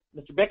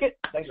Mr. Bickett,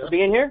 thanks for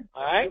being here.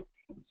 All right.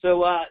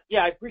 So, I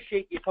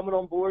appreciate you coming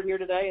on board here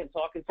today and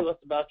talking to us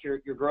about your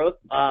growth.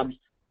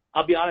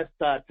 I'll be honest,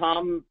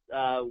 Tom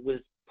was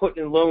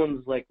putting in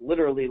loans like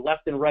literally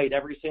left and right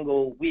every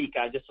single week.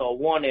 I just saw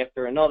one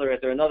after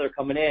another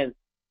coming in.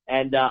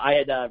 And I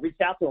had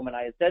reached out to him and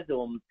I had said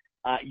to him,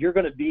 you're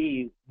going to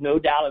be, no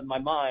doubt in my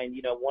mind,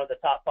 one of the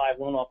top 5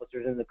 loan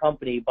officers in the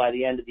company by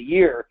the end of the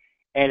year.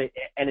 And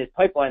his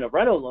pipeline of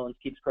reno loans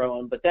keeps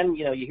growing. But then,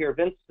 you hear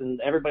Vince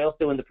and everybody else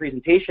doing the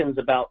presentations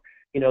about,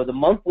 the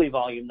monthly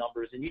volume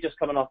numbers, and you just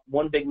coming off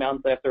one big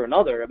month after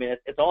another. I mean,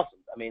 it's awesome.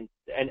 I mean,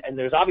 and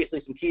there's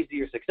obviously some keys to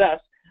your success.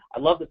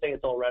 I'd love to say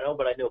it's all reno,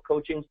 but I know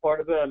coaching's part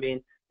of it. I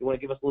mean, you want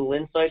to give us a little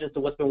insight as to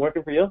what's been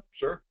working for you?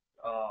 Sure.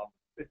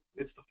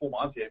 It's the full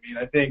Monty. I mean,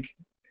 I think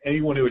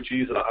anyone who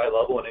achieves at a high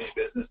level in any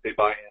business, they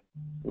buy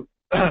in,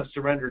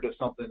 surrender to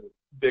something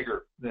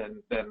bigger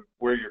than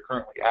where you're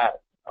currently at.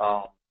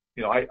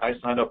 I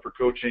signed up for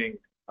coaching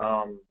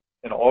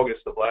in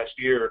August of last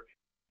year,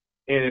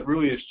 and it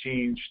really has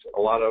changed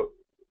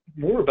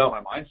more about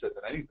my mindset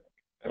than anything.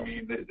 I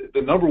mean,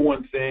 the number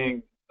one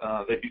thing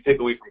that you take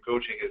away from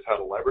coaching is how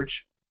to leverage.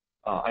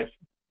 I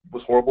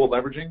was horrible at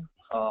leveraging,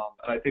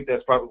 and I think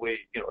that's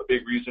probably a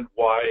big reason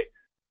why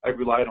I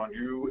relied on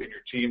you and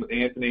your team with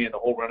Anthony and the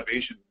whole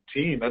renovation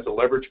team as a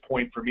leverage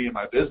point for me and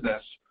my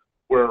business,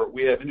 where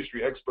we have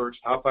industry experts,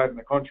 top 5 in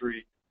the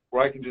country,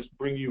 where I can just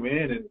bring you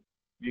in and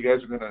you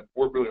guys are going to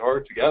work really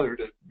hard together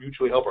to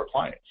mutually help our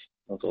clients.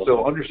 Awesome.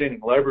 So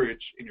understanding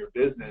leverage in your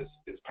business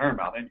is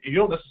paramount. And you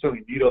don't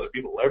necessarily need other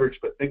people to leverage,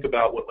 but think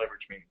about what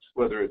leverage means,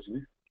 whether it's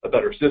a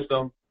better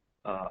system,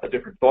 a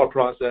different thought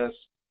process,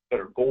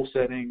 better goal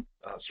setting,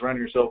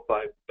 surrounding yourself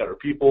by better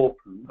people,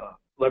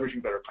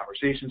 leveraging better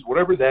conversations,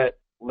 whatever that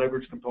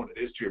leverage component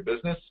is to your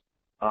business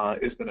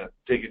is going to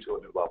take you to a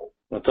new level.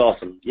 That's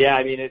awesome. Yeah,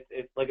 I mean,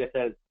 it's like I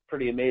said, it's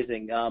pretty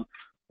amazing.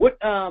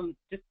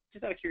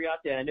 Just out of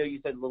curiosity, I know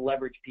you said the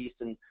leverage piece,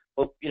 and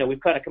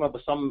we've kind of come up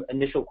with some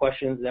initial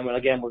questions, and then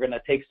again, we're going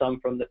to take some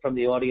from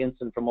the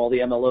audience and from all the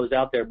MLOs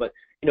out there. But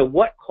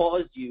what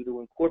caused you to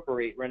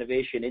incorporate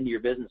renovation into your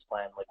business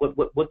plan? Like,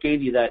 what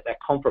gave you that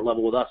comfort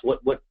level with us?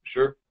 What?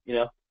 Sure.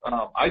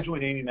 I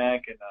joined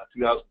AnnieMac in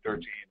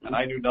 2013, and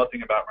I knew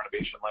nothing about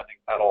renovation lending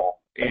at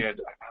all.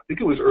 And I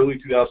think it was early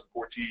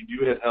 2014.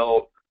 You had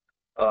held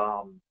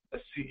a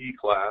CE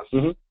class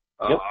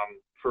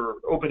for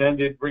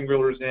open-ended, bring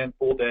realtors in,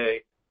 full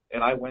day.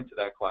 And I went to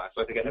that class.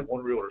 I think I had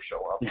one realtor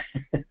show up.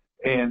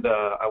 And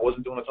I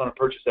wasn't doing a ton of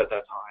purchase at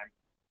that time.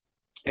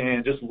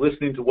 And just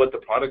listening to what the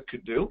product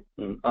could do,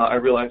 I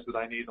realized that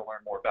I needed to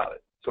learn more about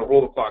it. So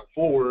roll the clock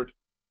forward,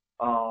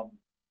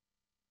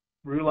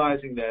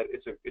 realizing that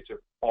it's an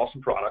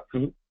awesome product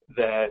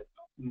that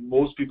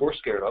most people are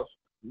scared of.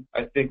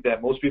 I think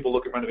that most people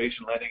look at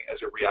renovation lending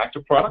as a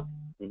reactive product.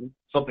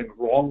 Something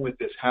wrong with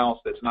this house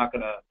that's not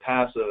going to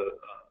pass a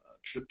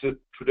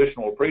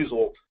traditional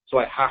appraisal, so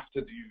I have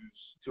to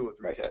use 2 or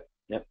 3K.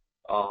 Yep.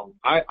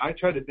 I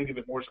try to think of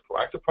it more as a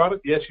proactive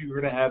product. Yes,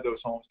 you're going to have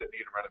those homes that need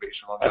a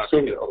renovation loan.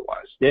 Absolutely.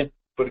 Otherwise. Yeah.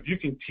 But if you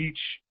can teach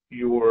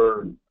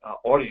your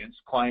audience,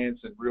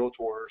 clients, and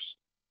realtors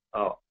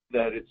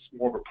that it's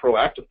more of a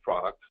proactive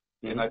product,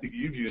 and I think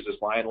you've used this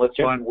line, let's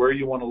find where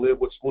you want to live,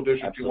 what school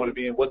district you want to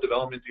be in, what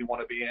development do you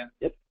want to be in,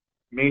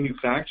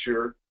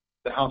 manufacture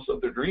the house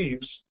of their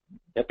dreams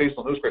based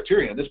on those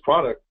criteria. And this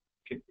product,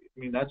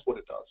 that's what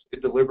it does.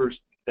 It delivers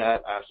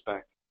that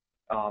aspect.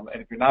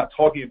 And if you're not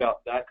talking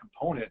about that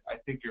component, I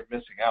think you're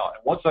missing out.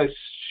 And once I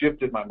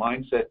shifted my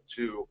mindset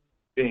to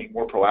being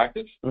more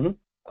proactive,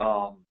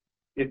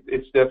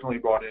 it's definitely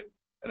brought in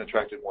and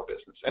attracted more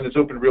business. And it's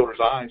opened realtors'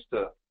 eyes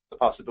to the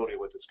possibility of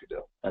what this could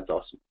do. That's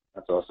awesome.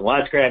 Well,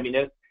 that's great. I mean,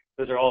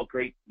 those are all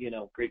great,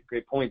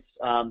 great points.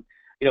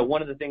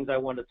 One of the things I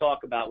wanted to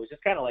talk about was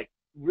just kind of like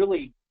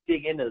really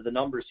dig into the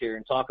numbers here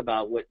and talk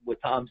about what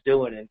Tom's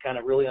doing and kind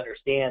of really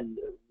understand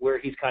where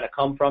he's kind of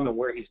come from and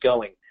where he's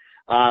going.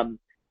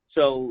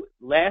 So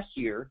last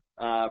year,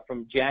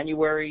 from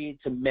January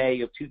to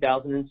May of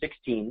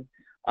 2016,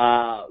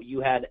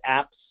 you had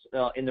apps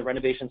in the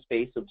renovation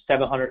space of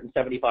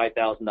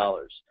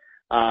 $775,000.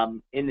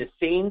 In the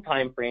same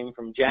time frame,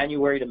 from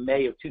January to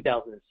May of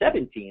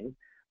 2017,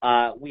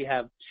 we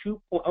have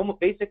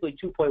basically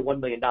 $2.1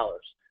 million.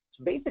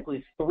 So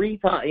basically 3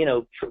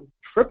 times,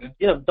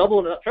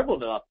 doubling it up,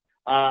 tripling it up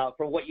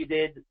from what you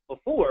did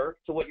before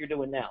to what you're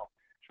doing now.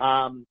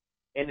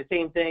 And the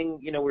same thing,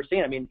 we're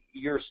seeing. I mean,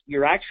 your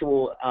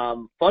actual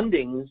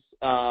fundings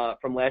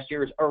from last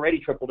year is already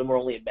tripled, and we're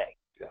only in May,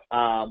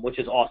 which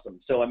is awesome.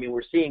 So, I mean,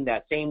 we're seeing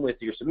that same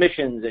with your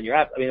submissions and your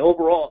apps. I mean,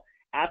 overall,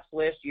 apps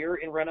last year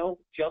in Reno,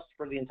 just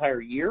for the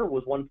entire year,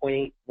 was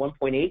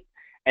 1.8,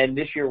 and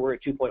this year we're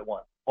at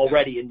 2.1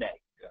 already in May.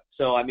 Yeah.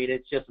 So, I mean,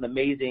 it's just an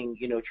amazing,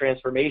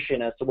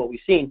 transformation as to what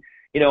we've seen.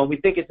 And we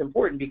think it's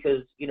important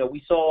because,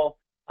 we saw.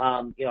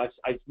 I've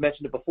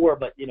mentioned it before,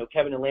 but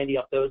Kevin and Landy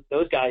up those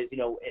guys,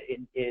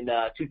 in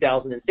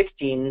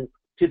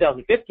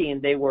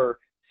 2015, they were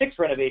 6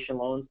 renovation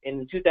loans.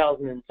 In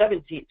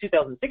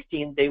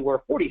 2016, they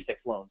were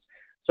 46 loans.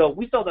 So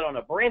we saw that on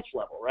a branch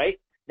level, right?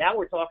 Now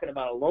we're talking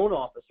about a loan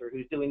officer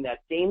who's doing that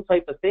same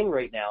type of thing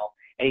right now,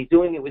 and he's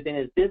doing it within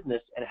his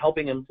business and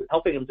helping him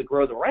to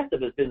grow the rest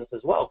of his business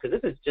as well. Because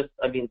this is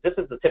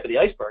the tip of the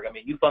iceberg. I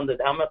mean, you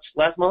funded how much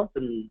last month?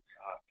 And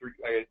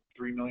I had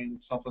 $3 million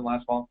something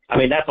last month. I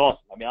mean, that's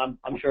awesome. I mean,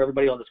 I'm sure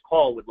everybody on this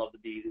call would love to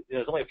be.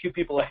 There's only a few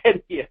people ahead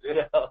of you.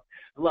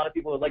 A lot of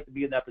people would like to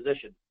be in that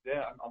position.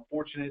 Yeah, I'm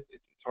fortunate.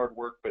 It's hard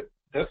work, but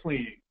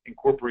definitely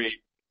incorporate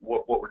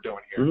what we're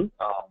doing here.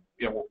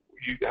 Mm-hmm.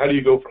 How do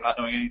you go from not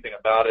knowing anything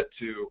about it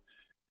to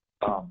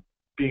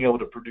being able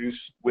to produce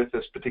with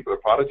this particular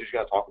product? You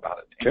got to talk about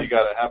it, and sure. You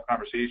got to have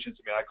conversations.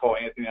 I mean, I call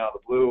Anthony out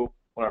of the blue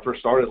when I first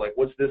started, like,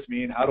 what's this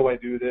mean? How do I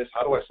do this?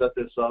 How do I set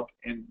this up?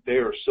 And they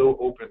are so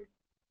open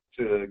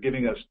to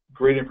giving us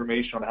great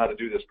information on how to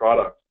do this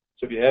product.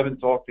 So if you haven't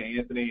talked to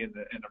Anthony and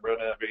the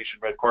Renovation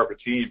Red Carpet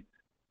team,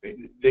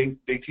 they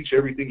teach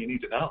everything you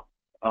need to know,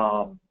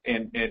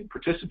 and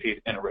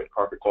participate in a red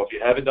carpet call. If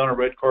you haven't done a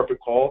red carpet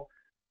call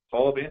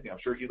up Anthony. I'm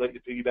sure he'd like to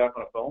piggyback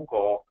on a phone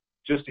call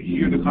just to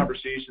hear the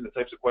conversation, the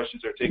types of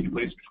questions that are taking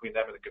place between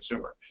them and the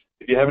consumer.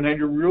 If you haven't had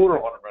your realtor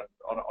on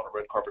a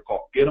red carpet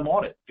call, get them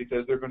on it,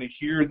 because they're going to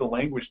hear the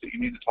language that you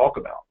need to talk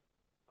about.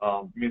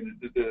 I mean,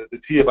 the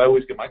tip I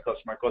always give my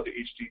customer, I call it the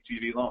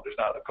HGTV loan. There's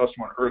not a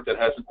customer on earth that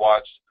hasn't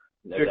watched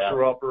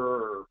Fixer Upper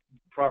or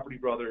Property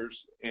Brothers,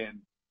 and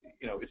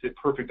it's a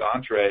perfect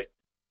entree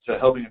to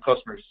helping a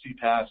customer see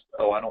past,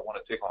 I don't want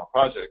to take on a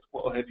project.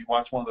 Well, have you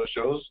watched one of those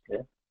shows?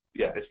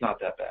 Yeah, it's not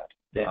that bad.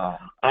 Yeah.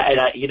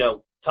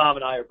 Tom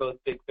and I are both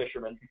big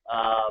fishermen.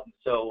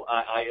 So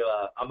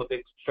I'm a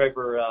big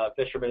striper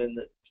fisherman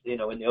in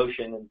the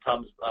ocean, and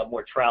Tom's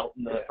more trout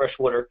in the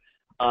freshwater.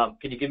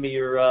 Can you give me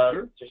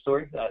your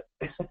story?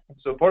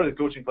 So part of the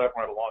coaching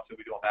platform I belong to,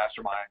 we do a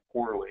mastermind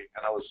quarterly,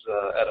 and I was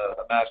at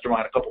a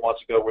mastermind a couple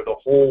months ago where the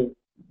whole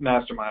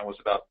mastermind was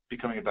about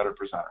becoming a better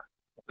presenter.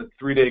 It's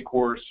a 3-day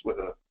course with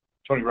a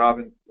Tony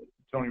Robbins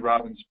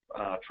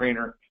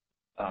trainer.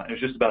 It was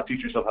just about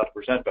teaching yourself how to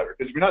present better.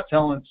 Because if you're not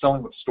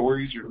selling with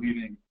stories, you're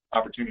leaving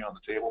opportunity on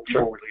the table.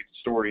 People relate to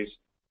stories.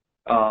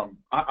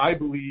 I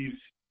believe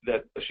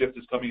that a shift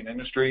is coming in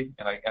industry,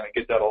 and I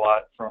get that a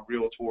lot from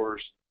realtors,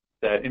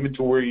 that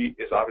inventory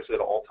is obviously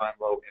at an all-time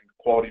low in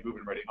quality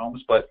move-in ready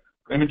homes, but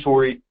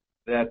inventory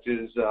that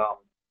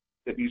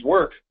needs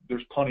work,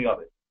 there's plenty of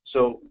it.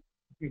 So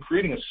in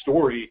creating a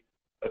story,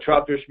 a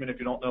trout fisherman, if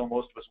you don't know,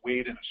 most of us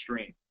wade in a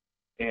stream.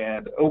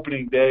 And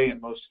opening day in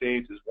most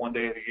states is one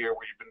day of the year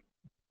where you've been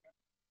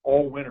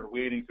all winter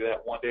waiting for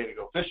that one day to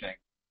go fishing.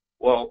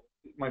 Well,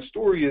 my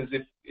story is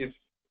if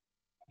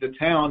the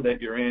town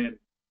that you're in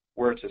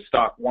were to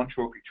stock one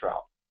trophy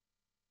trout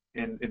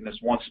in this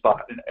one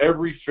spot, and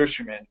every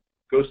fisherman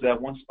goes to that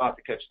one spot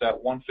to catch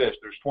that one fish,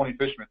 there's 20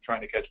 fishermen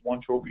trying to catch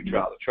one trophy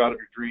trout, the trout of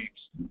your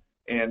dreams,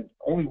 and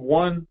only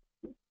one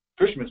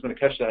fisherman is going to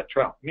catch that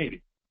trout,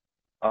 maybe.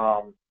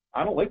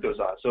 I don't like those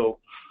odds. So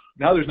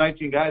now there's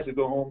 19 guys that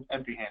go home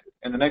empty-handed,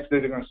 and the next day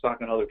they're going to stock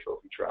another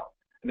trophy trout.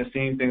 And the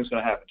same thing is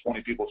going to happen.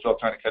 20 people show up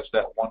trying to catch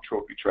that one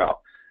trophy trout.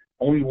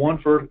 Only one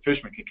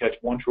fisherman can catch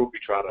one trophy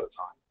trout at a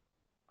time.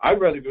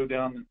 I'd rather go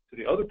down to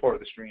the other part of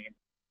the stream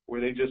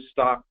where they just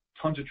stock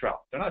tons of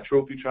trout. They're not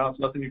trophy trouts,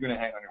 nothing you're going to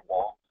hang on your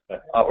wall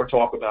or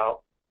talk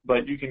about,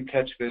 but you can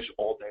catch fish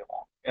all day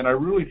long. And I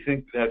really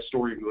think that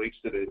story relates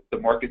to the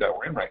market that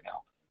we're in right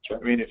now. Sure.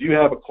 I mean, if you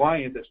have a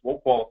client that's well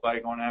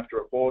qualified going after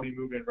a quality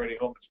move-in ready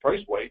home that's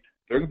priced right,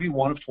 they're going to be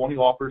one of 20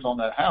 offers on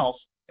that house,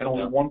 and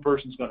only one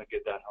person's going to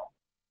get that home.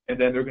 And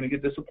then they're going to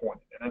get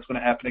disappointed, and that's going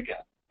to happen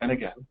again and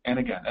again and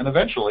again. And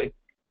eventually,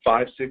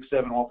 5, 6,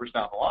 7 offers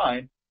down the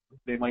line,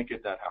 they might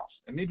get that house.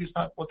 And maybe it's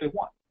not what they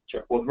want.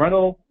 Sure. With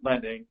rental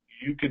lending,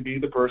 you can be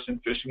the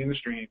person fishing in the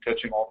stream,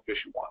 catching all the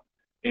fish you want.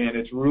 And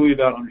it's really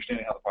about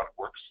understanding how the product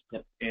works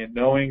and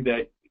knowing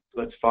that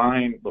let's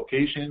find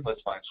location,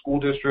 let's find school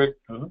district,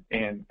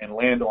 and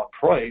land on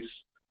price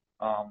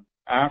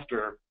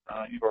after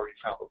you've already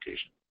found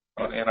location.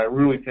 And I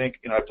really think,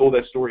 I've told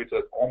that story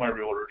to all my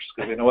realtors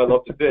because they know I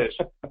love to fish,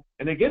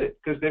 and they get it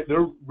because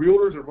their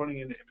realtors are running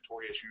into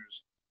inventory issues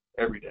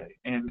every day.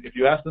 And if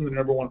you ask them the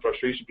number one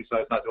frustration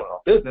besides not doing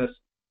enough business,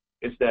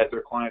 it's that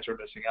their clients are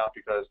missing out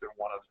because they're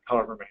one of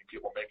however many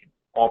people making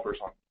offers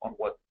on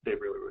what they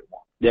really, really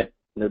want. Yeah,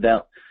 no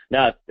doubt.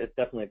 No, it's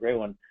definitely a great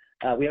one.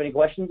 We have any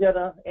questions yet,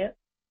 Ant?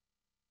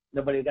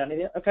 Nobody got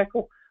any yet? Okay,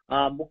 cool.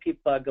 We'll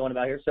keep going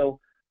about here. So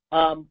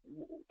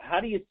how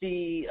do you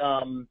see,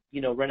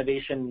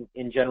 renovation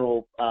in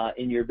general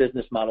in your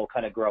business model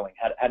kind of growing?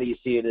 How do you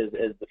see it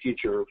as the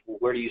future?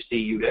 Where do you see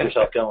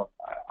yourself going?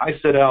 I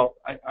set out,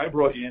 I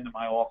brought you into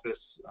my office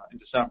in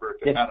December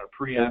to kind of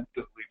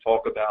preemptively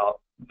talk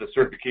about the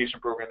certification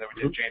program that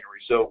we did in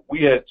January. So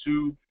we had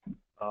 2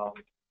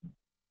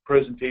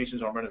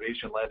 presentations on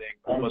renovation lending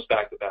almost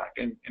back to back.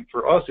 And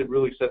for us, it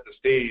really set the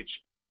stage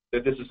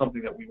that this is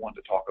something that we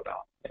wanted to talk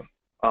about.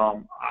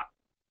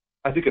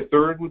 I think a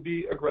third would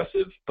be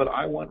aggressive, but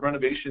I want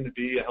renovation to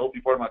be a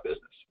healthy part of my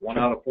business. 1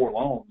 out of 4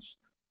 loans.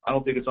 I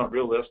don't think it's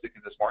unrealistic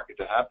in this market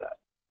to have that.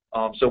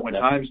 So when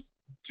times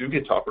do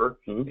get tougher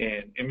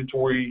and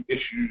inventory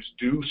issues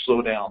do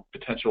slow down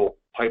potential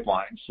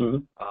pipelines,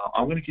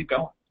 I'm going to keep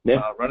going.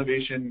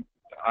 Renovation,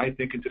 I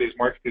think, in today's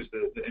market, because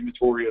the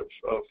inventory of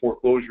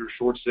foreclosure,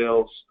 short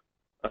sales,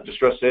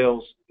 distressed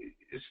sales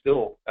is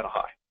still at a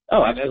high.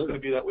 Oh, and that's going to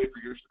be that way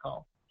for years to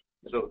come.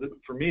 So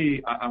for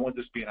me, I want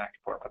this to be an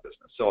active part of my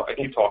business. So I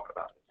keep talking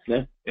about it.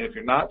 Yeah. And if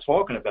you're not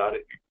talking about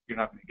it, you're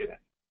not going to get any.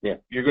 Yeah.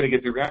 You're going to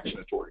get the reaction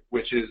inventory,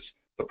 which is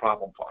the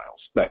problem files,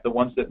 right. the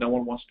ones that no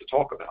one wants to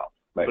talk about.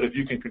 Right. But if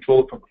you can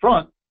control it from the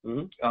front,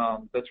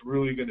 mm-hmm. That's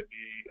really going to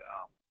be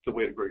the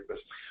way to grow your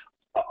business.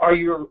 Are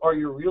your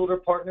realtor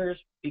partners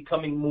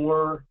becoming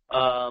more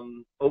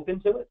open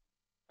to it?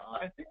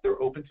 I think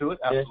they're open to it,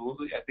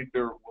 absolutely. Yeah. I think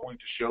they're willing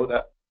to show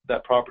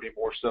that property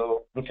more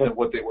so than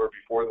what they were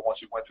before, the ones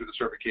who went through the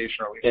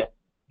certification or at least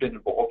been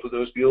involved with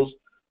those deals.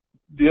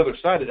 The other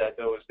side of that,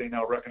 though, is they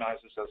now recognize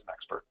us as an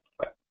expert.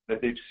 Right.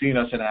 That they've seen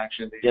us in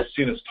action. They've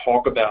seen us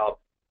talk about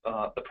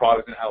the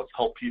product and how it's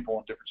helped people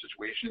in different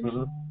situations.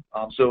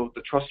 Mm-hmm. So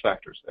the trust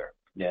factor is there.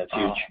 Yeah, it's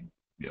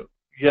huge.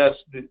 Yes,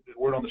 the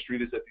word on the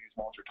street is that these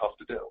loans are tough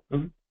to do.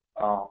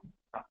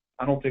 Mm-hmm.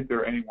 I don't think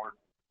they're any more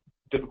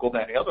difficult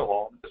than any other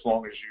loan, as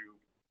long as you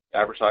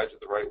advertise it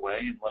the right way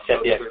and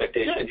set the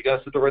expectation. Yeah, you got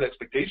to set the right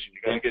expectation.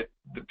 You got to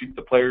get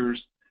the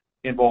players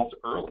involved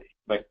early.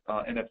 Right.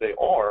 And if they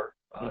are,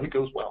 it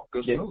goes well,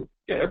 goes smooth.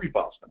 Yeah, every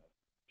boss going to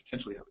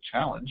potentially have a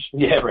challenge.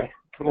 Yeah, right.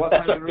 But a lot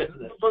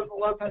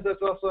of times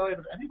that's outside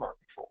of any of our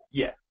control.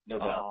 Yeah, no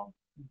doubt.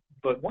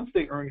 But once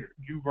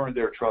you've earned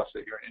their trust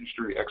that you're an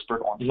industry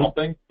expert on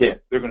something,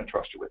 they're going to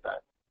trust you with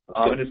that.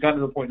 And it's gotten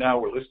to the point now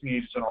where listing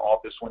agents in our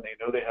office, when they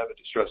know they have a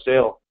distressed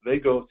sale, they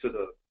go to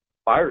the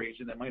buyer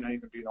agent that might not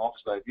even be an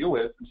office that I deal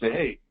with and say,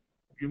 hey,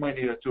 you might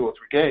need a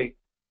 203K,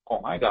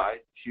 call my guy,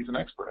 he's an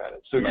expert at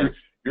it. So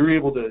you're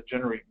able to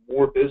generate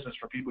more business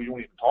from people you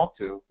won't even talk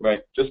to,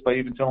 just by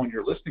even telling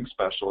your listing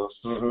specialists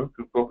who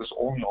focus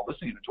only on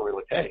listing inventory,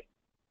 like, hey,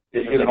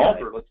 if you get an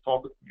offer, let's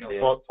talk.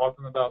 Talk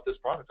to them about this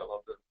product. I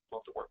love to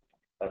work with them.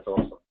 That's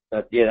awesome.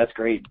 That's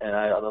great, and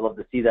I love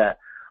to see that.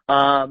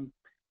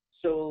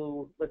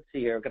 So let's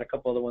see here. I've got a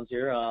couple other ones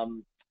here.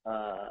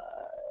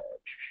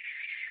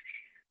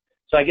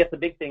 So I guess the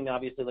big thing,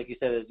 obviously, like you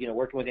said, is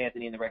working with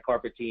Anthony and the Red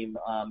Carpet team.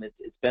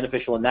 It's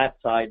beneficial in that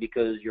side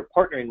because you're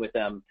partnering with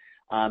them,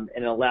 and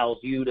it allows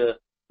you to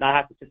not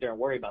have to sit there and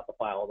worry about the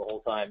file the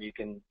whole time. You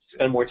can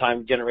spend more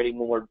time generating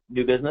more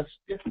new business.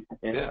 Yeah.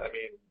 I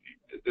mean,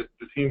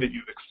 the team that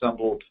you've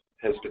assembled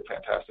has been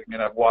fantastic. I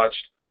mean, I've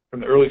watched from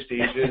the early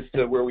stages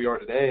to where we are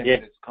today, and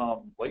it's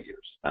come light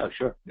years. Oh,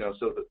 sure.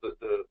 So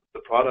the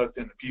product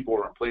and the people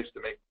are in place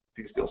to make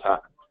these deals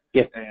happen.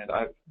 Yeah. And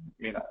I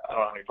don't know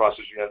how many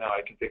processes you have now.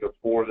 I can think of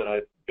 4 that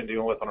I've been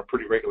dealing with on a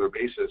pretty regular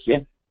basis. Yeah.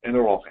 And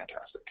they're all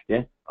fantastic.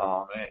 Yeah.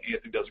 And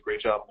Anthony does a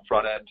great job on the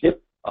front end.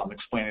 Yep.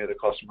 Explaining to the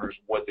customers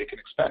what they can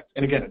expect.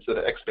 And again, it's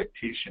the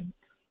expectation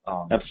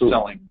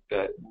selling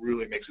that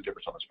really makes a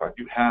difference on this product.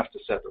 You have to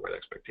set the right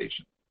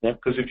expectation. Yeah.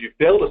 Because if you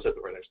fail to set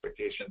the right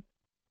expectation,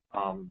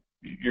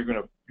 you're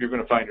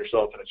gonna find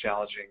yourself in a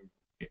challenging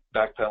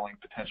backpedaling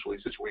potentially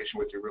situation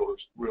with your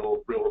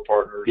realtor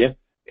partners. Yeah.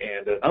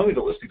 And not only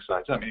the listing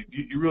side. I mean,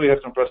 you really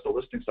have to impress the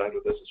listing side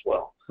with this as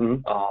well,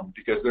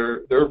 because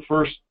their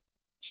first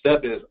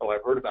step is,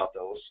 I've heard about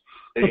those.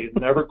 They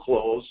never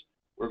close.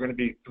 We're going to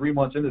be 3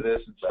 months into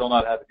this and still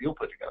not have a deal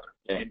put together.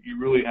 Yeah. And you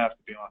really have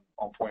to be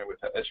on point with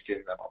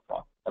educating them up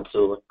front.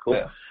 Absolutely. Cool.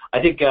 Yeah.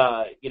 I think,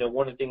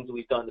 one of the things that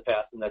we've done in the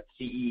past, and that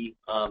CE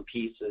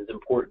piece is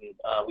important.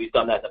 We've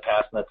done that in the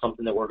past, and that's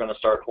something that we're going to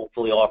start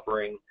hopefully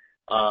offering,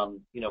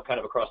 kind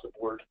of across the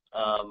board.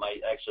 I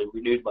actually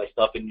renewed my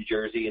stuff in New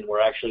Jersey, and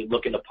we're actually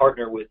looking to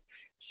partner with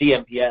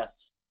CMPS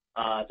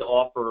to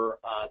offer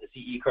the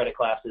CE credit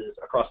classes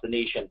across the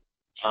nation.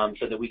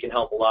 So that we can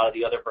help a lot of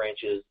the other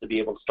branches to be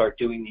able to start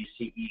doing these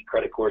CE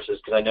credit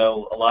courses, because I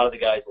know a lot of the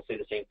guys will say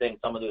the same thing.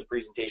 Some of those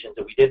presentations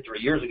that we did 3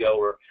 years ago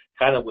were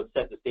kind of what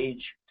set the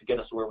stage to get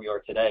us to where we are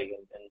today,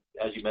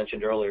 and as you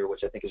mentioned earlier,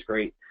 which I think is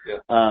great.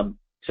 Yeah.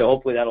 So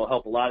hopefully that'll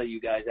help a lot of you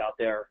guys out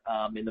there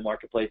in the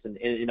marketplace and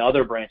in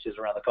other branches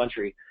around the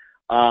country.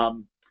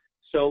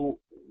 So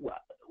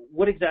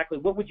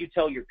what would you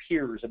tell your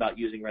peers about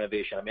using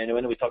Renovation? I mean, I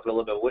know we talked a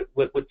little bit.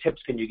 What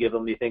tips can you give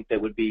them? Do you think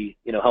that would be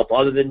help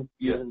other than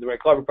using the Red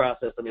Carpet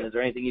process? I mean, is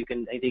there anything you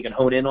can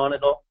hone in on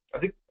at all? I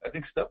think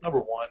step number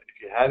 1,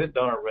 if you haven't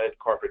done a Red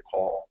Carpet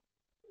call,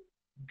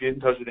 get in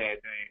touch with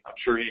Anthony. I'm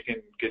sure he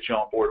can get you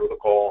on board with a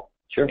call.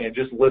 Sure. And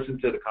just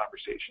listen to the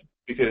conversation,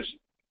 because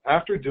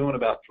after doing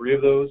about 3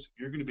 of those,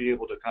 you're going to be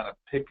able to kind of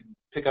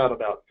pick out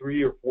about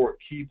 3 or 4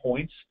 key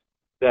points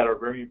that are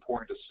very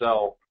important to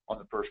sell on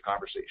the first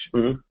conversation.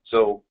 Mm-hmm.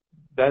 So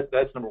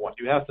that's number 1.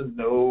 You have to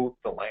know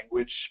the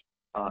language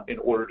in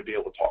order to be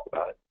able to talk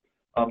about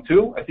it.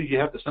 2, I think you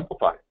have to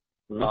simplify it.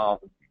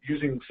 Mm-hmm.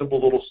 Using simple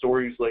little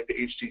stories like the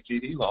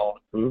HGTV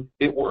loan,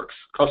 it works.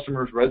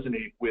 Customers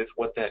resonate with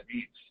what that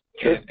means.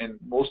 Sure. And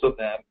most of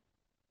them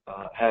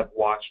have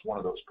watched one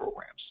of those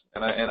programs.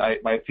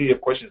 And my fee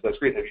of questions, that's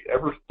great. Have you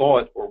ever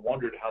thought or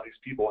wondered how these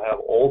people have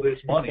all this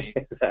money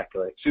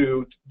exactly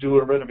to do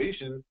a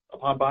renovation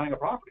upon buying a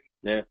property?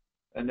 Yeah.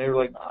 And they were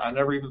like, I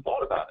never even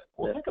thought about it.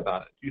 Well, think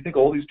about it. Do you think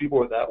all these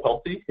people are that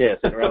wealthy? Yeah,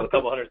 sitting around with a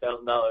couple $100,000. Yeah,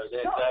 No,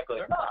 exactly.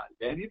 they're not.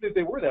 And even if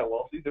they were that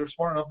wealthy, they're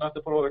smart enough not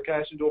to put all their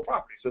cash into a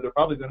property. So they're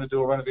probably going to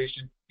do a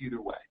renovation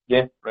either way.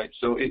 Yeah. Right.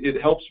 So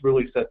it helps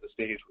really set the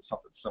stage with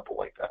something simple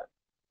like that.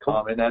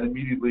 Cool. And that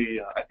immediately,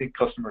 I think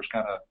customers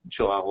kind of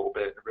chill out a little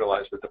bit and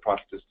realize that the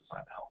product is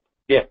designed to help.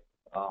 Yeah.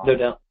 No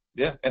doubt.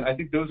 Yeah. And I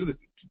think those are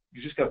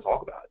you just got to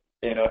talk about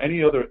it. You know,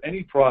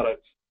 any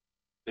product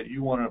that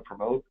you want to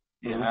promote,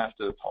 you have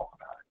to talk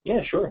about it.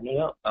 Yeah, sure.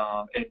 No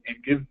doubt. And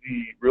give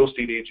the real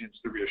estate agents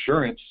the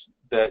reassurance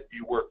that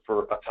you work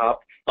for a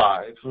top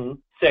 5,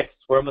 6.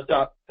 We're almost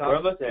top We're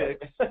almost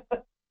 6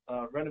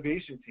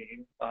 renovation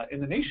team in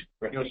the nation.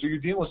 Right. You know, so you're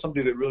dealing with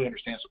somebody that really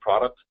understands the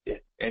product. Yeah.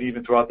 And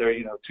even throughout there,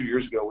 2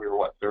 years ago we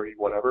were 30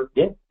 whatever.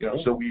 Yeah.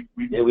 So we've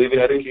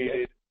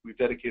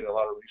dedicated a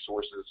lot of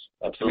resources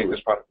to make this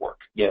product work.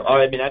 Yeah.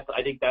 I mean,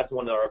 I think that's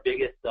one of our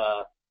biggest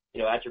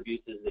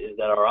attributes is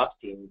that our ops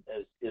team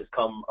has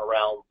come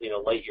around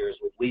light years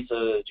with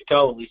Lisa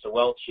Jaco and Lisa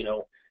Welch.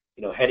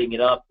 Heading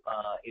it up.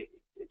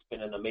 It's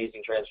been an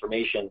amazing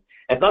transformation.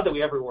 And it's not that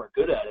we ever weren't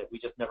good at it. We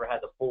just never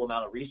had the full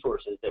amount of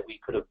resources that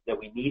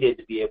we needed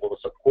to be able to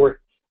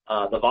support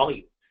the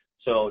volume.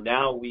 So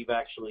now we've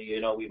actually,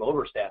 we've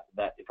overstaffed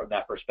that from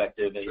that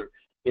perspective. And,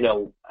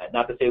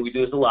 not to say we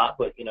do this a lot,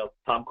 but,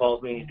 Tom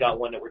calls me and he's got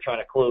one that we're trying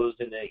to close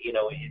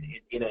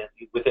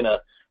within a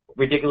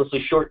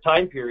ridiculously short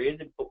time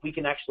period, but we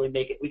can actually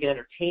we can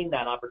entertain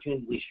that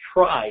opportunity, at least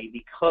try,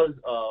 because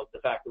of the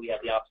fact that we have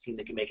the ops team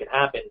that can make it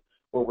happen,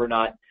 where we're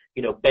not,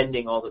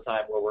 bending all the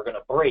time where we're going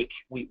to break.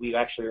 We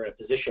actually are in a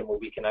position where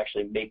we can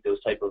actually make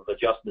those type of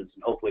adjustments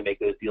and hopefully make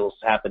those deals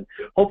happen.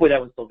 Yeah. Hopefully that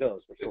one still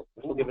goes.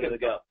 We'll give it a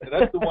go. And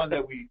that's the one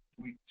that we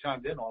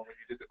chimed in on when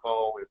you did the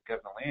call with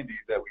Kevin and Landy,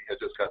 that we had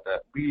just got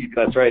that lead.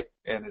 That's right.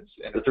 And it's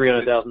the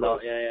 $300,000.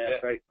 Yeah,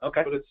 that's right.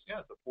 Okay. But it's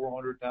a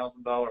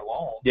 $400,000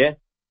 loan. Yeah.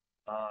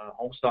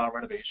 Home style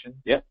renovation.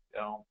 Yeah.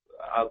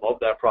 I love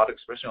that product,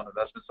 especially on the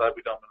investment side.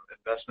 We've done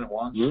investment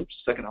ones,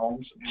 second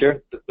homes.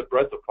 Sure. The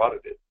breadth of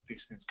product that these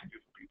things can do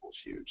for people is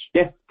huge.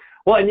 Yeah.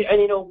 Well, and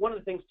one of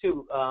the things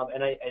too,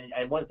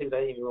 and one of the things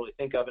I didn't even really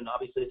think of, and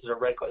obviously this is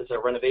a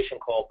renovation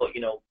call, but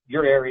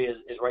your area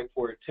is right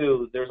for it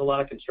too. There's a lot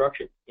of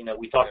construction.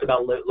 We talked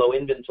about low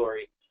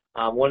inventory.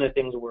 One of the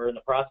things we're in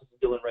the process of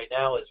doing right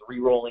now is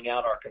re-rolling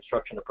out our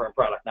construction to perm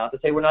product. Not to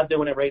say we're not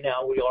doing it right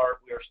now. We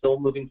are still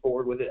moving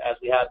forward with it as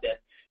we have been,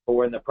 but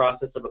we're in the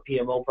process of a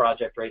PMO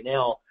project right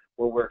now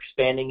where we're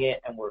expanding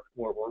it and we're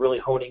really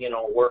honing in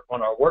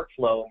on our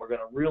workflow, and we're going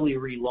to really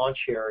relaunch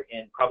here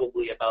in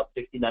probably about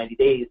 60, 90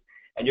 days.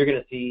 And you're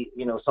going to see,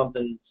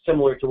 something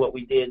similar to what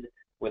we did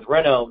with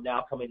Reno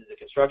now coming to the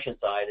construction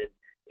side. And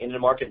in a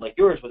market like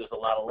yours where there's a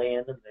lot of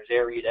land and there's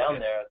area down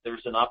there,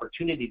 there's an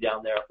opportunity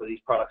down there for these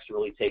products to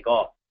really take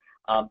off.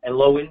 And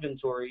low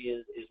inventory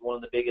is one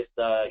of the biggest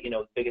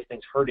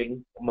things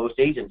hurting most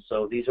agents.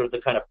 So these are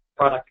the kind of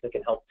products that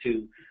can help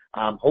to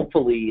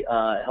hopefully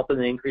help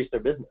them increase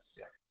their business.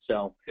 Yeah.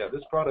 So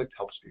this product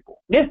helps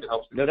people. Yeah, it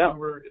helps the no doubt.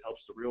 consumer, it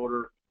helps the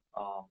realtor,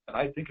 and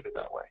I think of it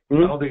that way.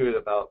 Mm-hmm. I don't think of it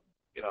about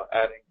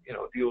adding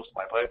deals to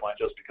my pipeline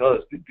just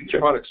because these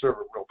products serve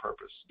a real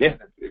purpose. Yeah.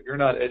 And if you're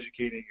not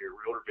educating your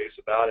realtor base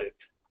about it,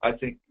 I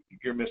think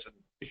you're missing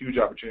a huge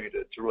opportunity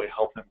to really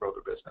help them grow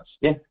their business.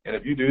 Yeah. And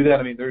if you do that,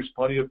 I mean, there's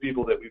plenty of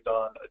people that we've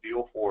done a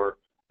deal for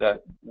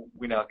that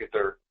we now get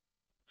their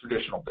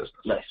traditional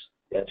business. Nice.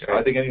 Yeah,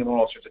 I think any loan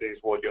officer in today's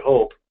world, you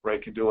hope,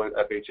 right, can do an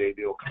FHA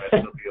deal,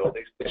 conventional deal.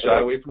 They shy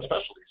away from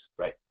specialties,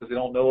 right? Because they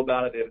don't know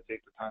about it. They have to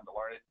take the time to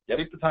learn it.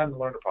 Take the time to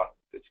learn the product.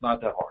 It's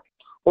not that hard.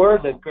 Or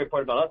the great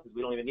part about us is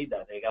we don't even need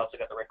that. They also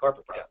got the red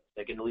carpet process.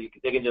 Yeah.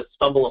 They can just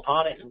stumble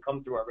upon it and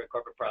come through our red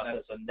carpet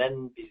process and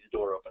then be the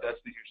door open.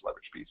 That's the huge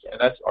leverage piece. Yeah.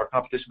 And that's our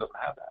competition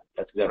doesn't have that.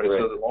 That's exactly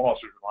right. So the loan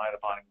officers relying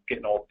upon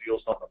getting all the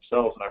deals done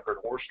themselves, and I've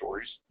heard horror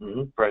stories.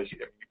 Mm-hmm. Right?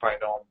 You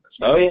probably know them as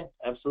well. Oh, yeah,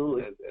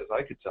 absolutely. As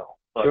I could tell.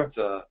 But,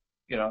 sure.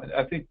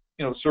 I think,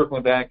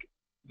 circling back,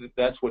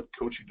 that's what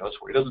coaching does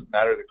for you. It doesn't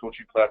matter the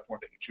coaching platform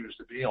that you choose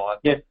to be on.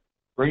 Yeah.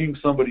 Bringing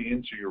somebody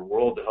into your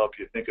world to help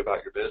you think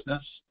about your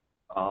business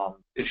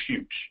is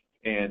huge.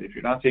 And if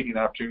you're not taking the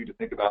opportunity to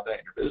think about that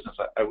in your business,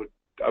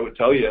 I would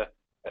tell you,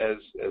 as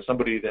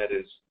somebody that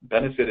has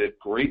benefited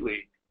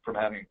greatly from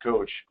having a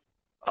coach,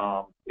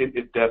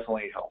 it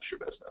definitely helps your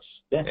business.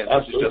 Yeah, and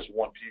absolutely. This is just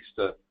one piece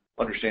to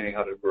understanding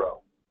how to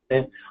grow.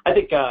 And I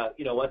think,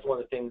 that's one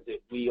of the things that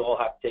we all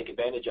have to take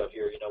advantage of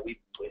here.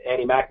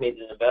 AnnieMac made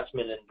an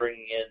investment in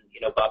bringing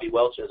in, Bobby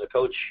Welch as a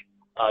coach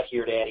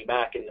here to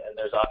AnnieMac, and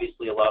there's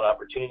obviously a lot of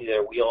opportunity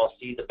there. We all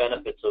see the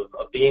benefits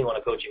of being on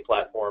a coaching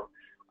platform.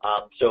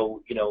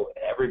 So,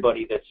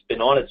 everybody that's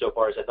been on it so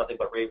far has had nothing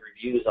but rave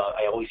reviews.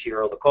 I always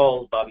hear all the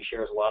calls. Bobby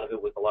shares a lot of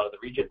it with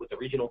the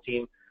regional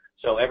team.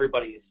 So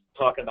everybody's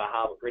talking about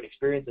how a great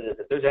experience it is.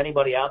 If there's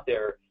anybody out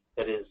there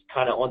that is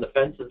kind of on the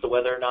fence as to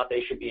whether or not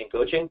they should be in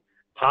coaching,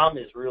 Tom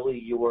is really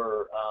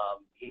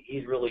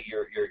he's really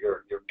your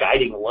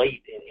guiding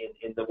light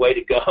in the way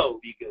to go,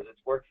 because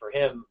it's worked for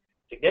him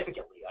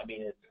significantly. I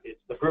mean, it's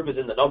the proof is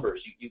in the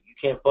numbers. You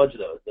can't fudge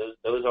those.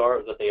 Those are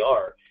what they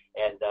are.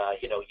 And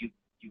you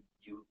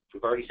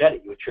we've already said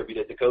it. You attribute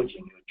it to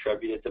coaching. You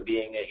attribute it to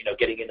being,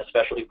 getting into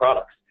specialty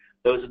products.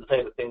 Those are the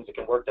type of things that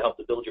can work to help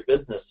to build your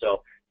business.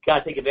 So you got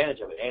to take advantage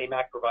of it.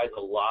 AnnieMac provides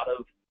a lot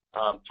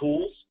of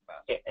tools,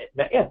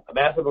 a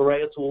massive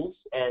array of tools,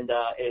 and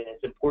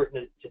it's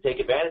important to take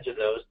advantage of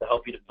those to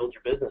help you to build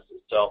your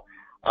businesses. So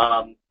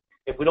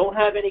if we don't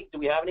have any, do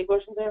we have any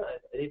questions there?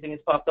 Anything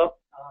that's popped up?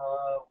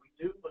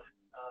 We do, but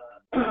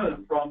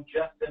from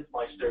Jeff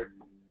Dinsmeister,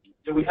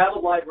 do we have a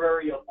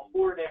library of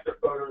before and after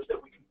photos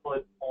that we can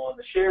put on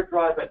the shared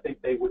drive? I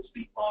think they would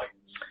speak volumes.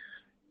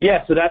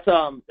 Yeah, so that's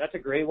a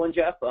great one,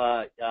 Jeff.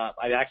 I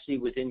actually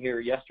was in here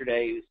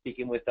yesterday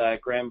speaking with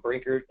Graham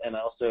Brinkert and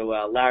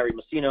also Larry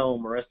Messino,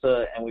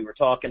 Marissa, and we were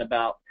talking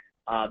about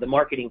the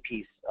marketing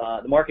piece,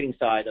 the marketing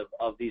side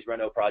of these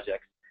reno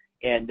projects.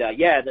 And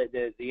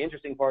the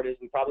interesting part is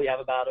we probably have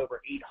about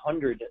over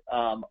 800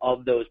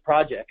 of those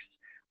projects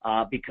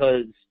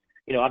because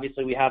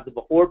obviously we have the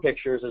before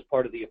pictures as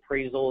part of the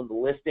appraisal and the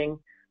listing,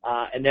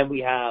 and then we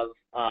have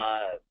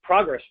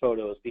progress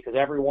photos because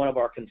every one of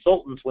our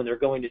consultants, when they're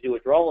going to do a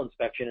draw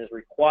inspection, is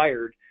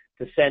required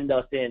to send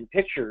us in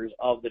pictures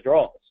of the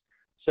draws.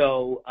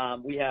 So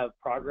we have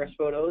progress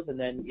photos, and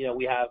then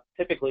we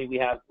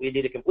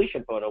need a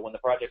completion photo when the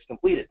project's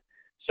completed.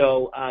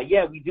 So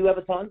we do have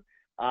a ton.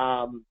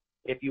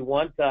 If you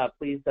want,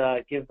 please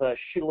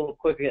shoot a little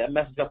quick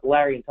message up to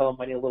Larry and tell him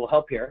I need a little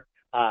help here.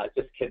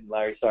 Just kidding,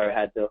 Larry. Sorry, I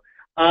had to.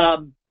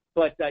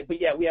 But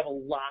yeah, we have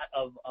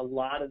a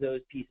lot of those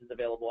pieces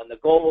available, and the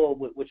goal,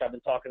 which I've been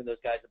talking to those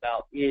guys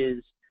about,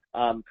 is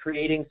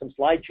creating some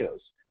slideshows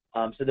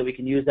so that we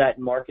can use that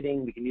in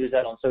marketing. We can use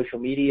that on social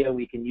media.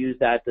 We can use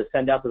that to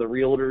send out to the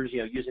realtors.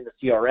 Using the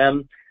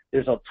CRM.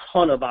 There's a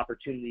ton of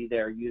opportunity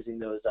there using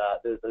those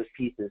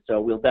pieces. So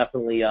we'll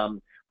definitely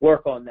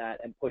work on that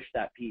and push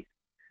that piece,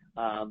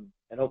 and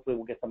hopefully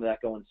we'll get some of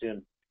that going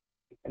soon.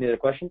 Any other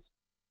questions?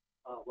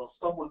 Well,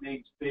 someone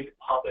named Big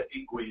Papa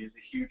Ingwe is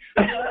a huge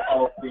fan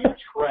of the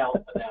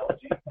trout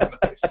analogy.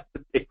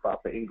 Big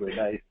Papa Ingwe,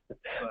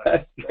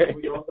 nice.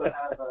 We also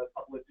have a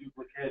couple of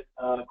duplicate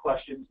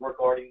questions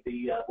regarding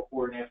the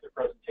before and after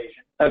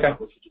presentation,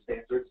 which you just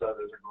answered, so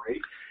those are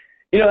great.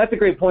 That's a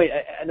great point.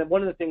 And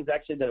one of the things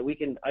actually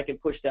that I can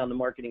push down the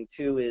marketing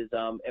too is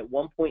at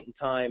one point in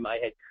time I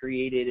had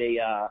created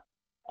a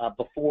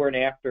before and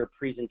after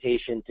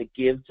presentation to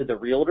give to the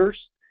realtors.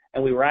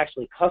 And we were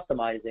actually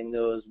customizing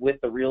those with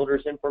the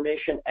realtors'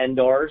 information and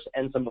ours,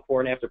 and some before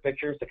and after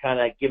pictures to kind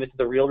of give it to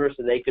the realtors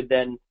so they could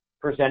then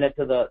present it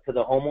to the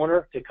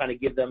homeowner to kind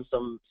of give them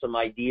some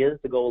ideas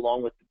to go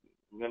along with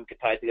them, could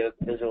tie it together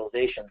with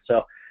visualization.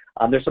 So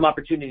there's some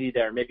opportunity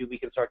there. Maybe we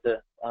can start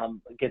to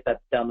get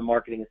that down the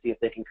marketing and see if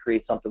they can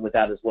create something with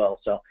that as well.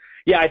 So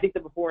yeah, I think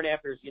the before and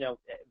afters,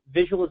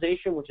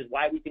 visualization, which is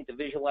why we think the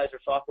visualizer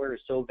software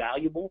is so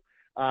valuable,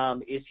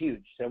 is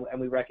huge,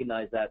 and we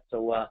recognize that.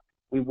 So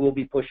we will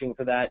be pushing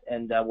for that,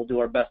 and we'll do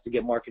our best to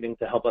get marketing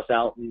to help us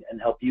out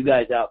and help you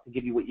guys out to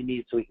give you what you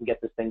need so we can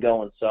get this thing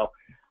going. So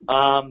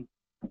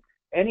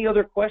any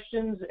other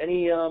questions,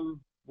 any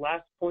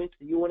last points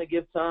that you want to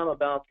give, Tom,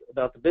 about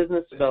the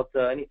business, about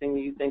anything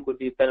that you think would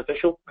be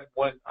beneficial? I'm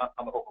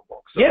an open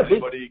book, so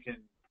anybody can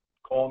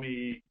call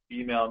me,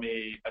 email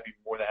me. I'd be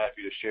more than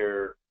happy to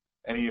share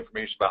any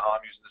information about how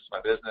I'm using this in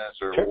my business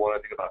or what I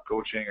think about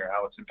coaching or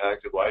how it's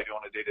impacted what I do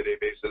on a day-to-day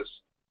basis.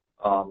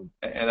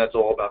 And that's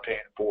all about paying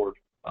it forward.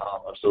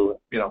 So,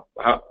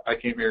 I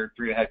came here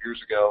 3.5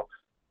 years ago,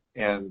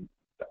 and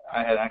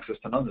I had access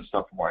to none of this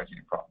stuff from where I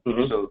came from.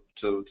 Mm-hmm.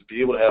 So to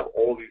be able to have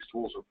all these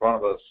tools in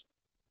front of us,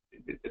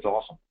 it's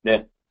awesome.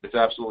 Yeah. It's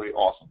absolutely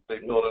awesome. They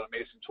built an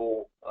amazing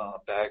tool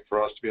bag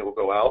for us to be able to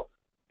go out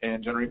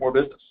and generate more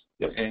business.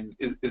 Yep. And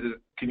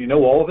can you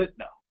know all of it?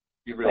 No.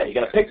 You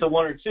got to pick the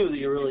one or two that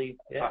you really.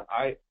 Yeah.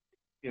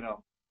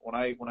 When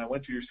I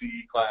went to your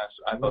CE class,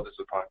 I thought this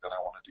was a product that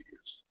I wanted to use.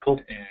 Cool.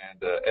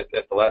 And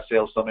at the last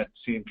sales summit,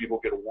 seeing people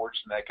get awards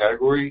in that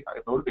category,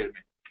 it motivated me.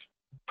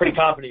 Pretty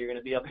confident you're going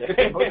to be up there.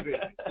 It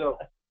motivated me. So,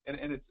 and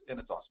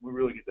it's awesome. We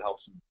really get to help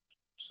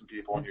some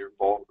people, and you're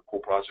involved with the cool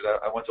project.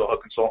 I went to a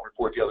HUD consultant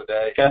report the other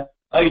day. Okay.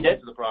 Oh, you did?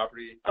 To the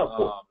property. Oh,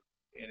 cool.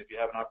 And if you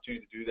have an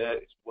opportunity to do that,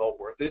 it's well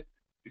worth it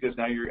because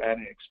now you're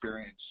adding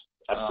experience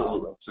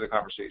absolutely to the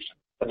conversation.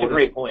 That's a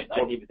great point. I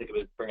didn't even think of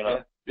it bringing it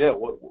up. Yeah,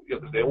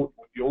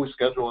 you always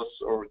schedule us,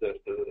 or the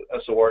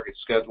SOR gets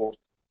scheduled.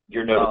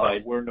 You're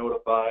notified. We're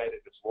notified.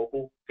 If it's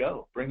local,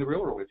 go. Bring the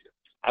realtor with you.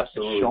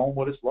 Absolutely. Show them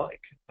what it's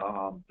like.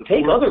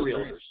 Take other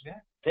realtors. Yeah.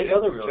 Take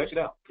other realtors. Check it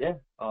out. Yeah.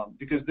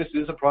 Because this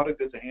is a product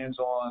that's a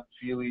hands-on,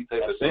 feely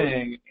type of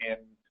thing, and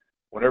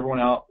when everyone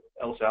else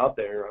out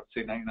there, I'd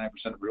say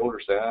 99% of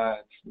realtors say, I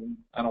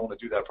don't want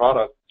to do that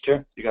product.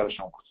 Sure. You got to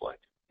show them what it's like.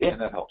 Yeah.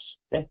 And that helps.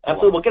 Yeah,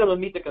 absolutely. We'll get them to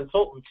meet the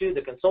consultant, too.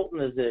 The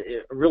consultant is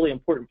a really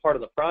important part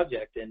of the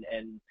project, and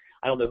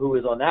I don't know who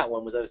was on that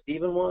one. Was that a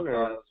Steven one? Or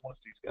it was one of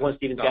Steve's guys. One of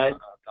Steven's guys?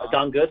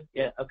 Don Good?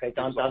 Yeah, okay.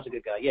 Don's a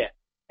good guy. Yeah.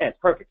 Yeah, it's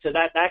perfect. So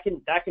that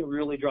can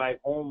really drive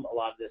home a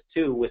lot of this,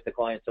 too, with the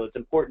client. So it's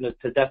important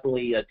to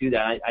definitely do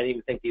that. I didn't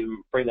even think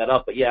you bring that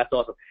up, but, yeah, that's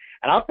awesome.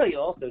 And I'll tell you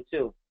also,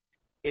 too,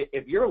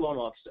 if you're a loan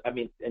officer, I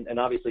mean, and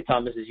obviously,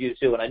 Tom, this is you,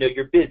 too, and I know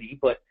you're busy,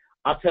 but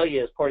I'll tell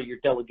you, as part of your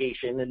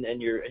delegation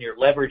and your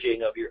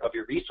leveraging of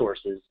your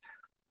resources,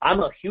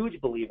 I'm a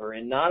huge believer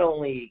in not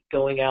only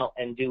going out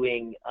and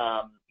doing,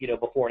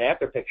 before and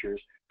after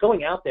pictures,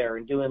 going out there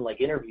and doing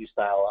like interview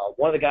style.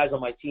 One of the guys on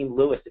my team,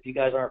 Lewis, if you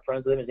guys aren't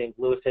friends with him, his name's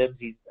Lewis Hibbs.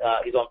 He's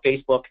on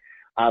Facebook.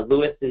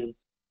 Lewis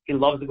he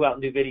loves to go out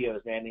and do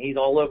videos, man. And he's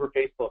all over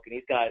Facebook, and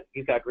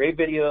he's got great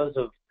videos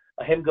of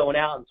him going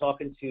out and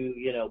talking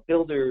to,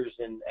 builders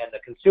and the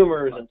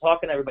consumers and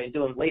talking to everybody and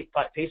doing late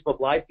Facebook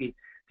live feeds.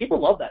 People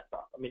love that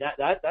stuff. I mean,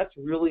 that's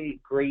really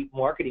great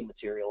marketing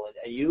material.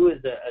 And you as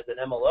an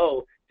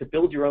MLO to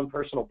build your own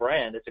personal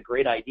brand, it's a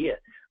great idea.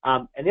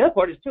 And the other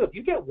part is too, if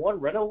you get one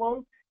reno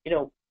loan,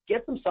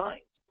 get some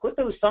signs. Put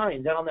those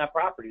signs out on that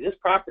property. This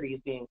property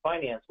is being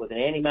financed with an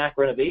AnnieMac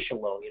renovation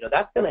loan.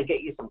 That's going to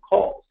get you some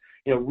calls.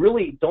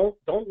 Really don't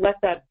let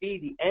that be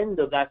the end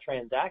of that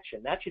transaction.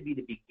 That should be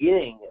the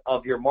beginning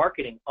of your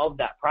marketing of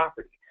that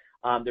property.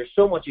 There's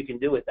so much you can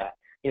do with that.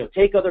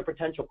 Take other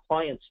potential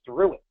clients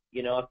through it.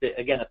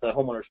 If the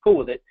homeowner's cool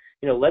with it,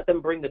 let them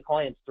bring the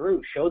clients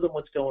through, show them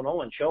what's going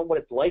on, show them what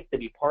it's like to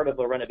be part of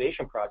a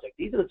renovation project.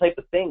 These are the type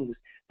of things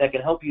that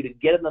can help you to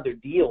get another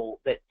deal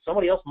that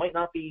somebody else might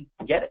not be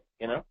getting,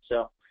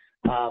 So,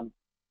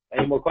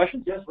 any more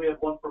questions? Yes, we have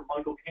one from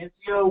Michael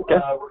Cancio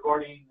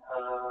regarding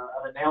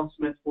an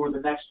announcement for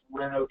the next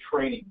Reno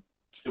training.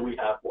 Do we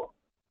have one?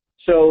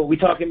 So we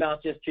talking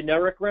about just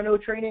generic Reno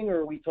training,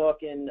 or are we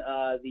talking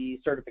the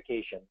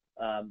certification?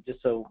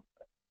 Just so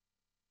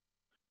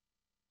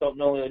don't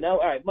know.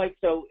 All right, Mike.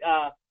 So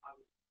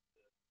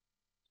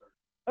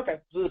okay,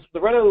 so the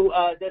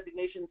Reno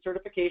designation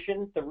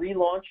certification, the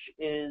relaunch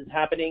is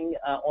happening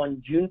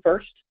on June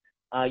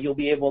 1st. You'll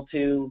be able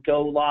to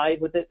go live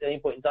with it at any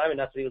point in time, and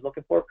that's what he was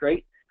looking for.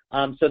 Great.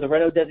 So the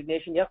Reno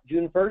designation,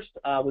 June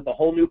 1st, with a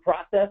whole new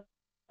process.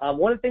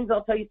 One of the things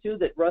I'll tell you too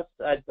that Russ,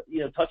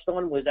 touched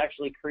on was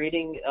actually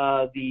creating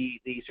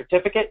the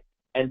certificate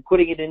and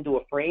putting it into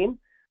a frame.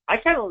 I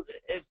kind of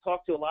have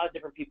talked to a lot of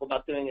different people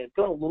about doing it,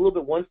 going a little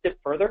bit one step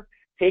further,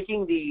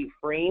 taking the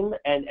frame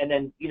and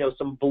then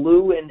some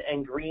blue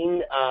and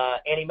green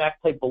AnnieMac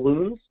type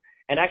balloons,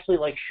 and actually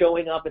like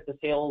showing up at the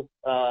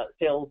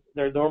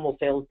their normal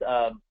sales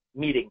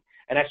meeting,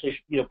 and actually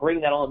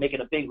bringing that on and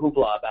making a big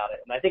hoopla about it.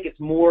 And I think it's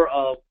more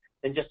of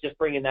than just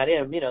bringing that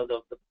in,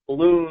 the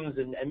balloons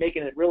and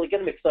making it really get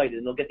them excited,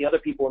 and they'll get the other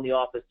people in the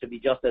office to be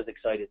just as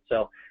excited.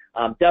 So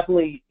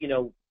definitely,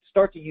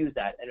 start to use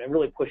that and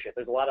really push it.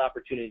 There's a lot of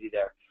opportunity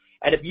there.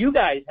 And if you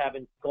guys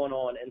haven't gone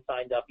on and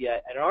signed up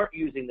yet and aren't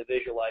using the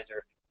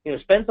visualizer,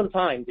 spend some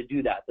time to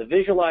do that. The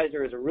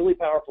visualizer is a really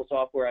powerful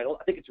software.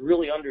 I think it's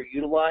really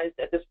underutilized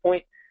at this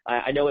point.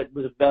 I know it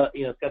was,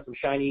 it's got some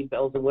shiny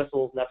bells and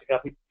whistles, and that's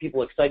got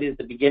people excited at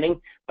the beginning.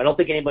 I don't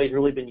think anybody's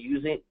really been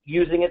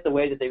using it the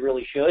way that they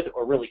really should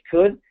or really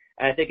could.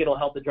 And I think it'll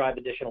help to drive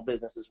additional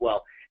business as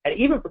well. And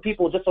even for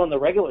people just on the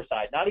regular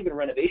side, not even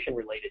renovation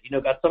related,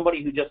 got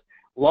somebody who just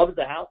loves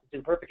the house, it's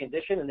in perfect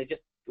condition, and they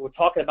just were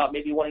talking about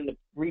maybe wanting to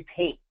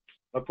repaint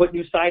or put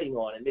new siding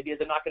on, and maybe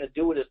they're not going to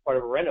do it as part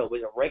of a reno, but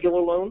a regular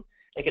loan,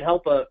 it can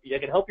help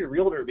your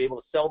realtor be able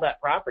to sell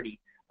that property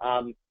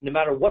no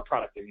matter what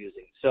product they're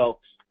using. So,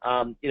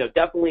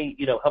 definitely,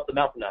 help them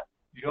out from that.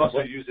 You can also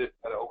use it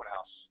at an open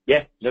house.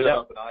 Yeah, no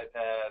doubt. Set up an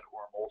iPad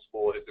or a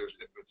multiple if there's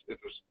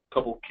a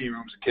couple key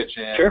rooms, a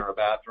kitchen, sure, or a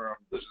bathroom.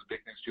 Those are the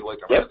big things you like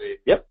to yep. renovate.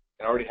 Yep.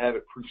 And already have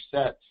it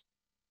preset.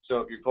 So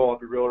if you call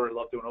up your realtor and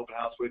love to do an open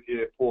house with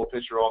you, pull a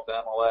picture off the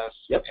MLS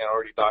yep. and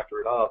already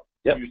doctor it up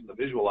using the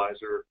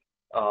visualizer,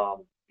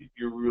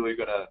 you're really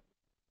going to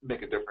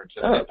make a difference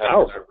in that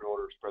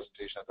realtor's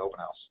presentation at the open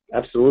house.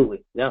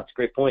 Absolutely. No, it's a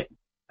great point.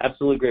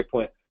 Absolutely great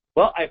point.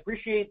 Well, I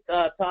appreciate,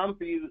 Tom,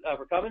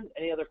 for coming.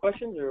 Any other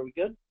questions, or are we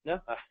good? No?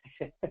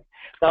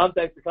 Tom,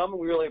 thanks for coming.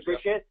 We really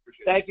appreciate it.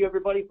 Thank you,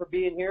 everybody, for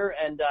being here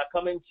and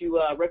coming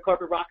to Red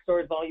Carpet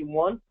Rockstars Volume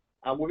 1.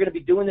 We're going to be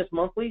doing this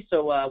monthly,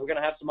 so we're going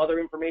to have some other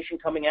information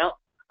coming out.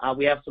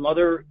 We have some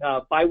other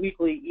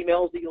bi-weekly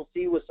emails that you'll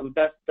see with some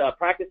best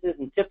practices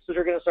and tips that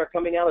are going to start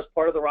coming out as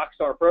part of the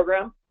Rockstar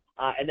program.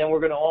 And then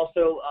we're going to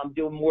also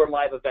do more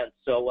live events.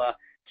 So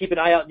keep an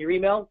eye out in your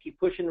email. Keep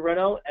pushing the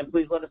Reno, and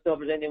please let us know if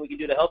there's anything we can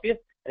do to help you.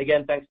 And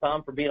again, thanks,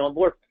 Tom, for being on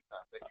board.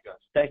 Thank you, guys.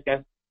 Thanks,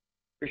 guys.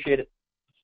 Appreciate it.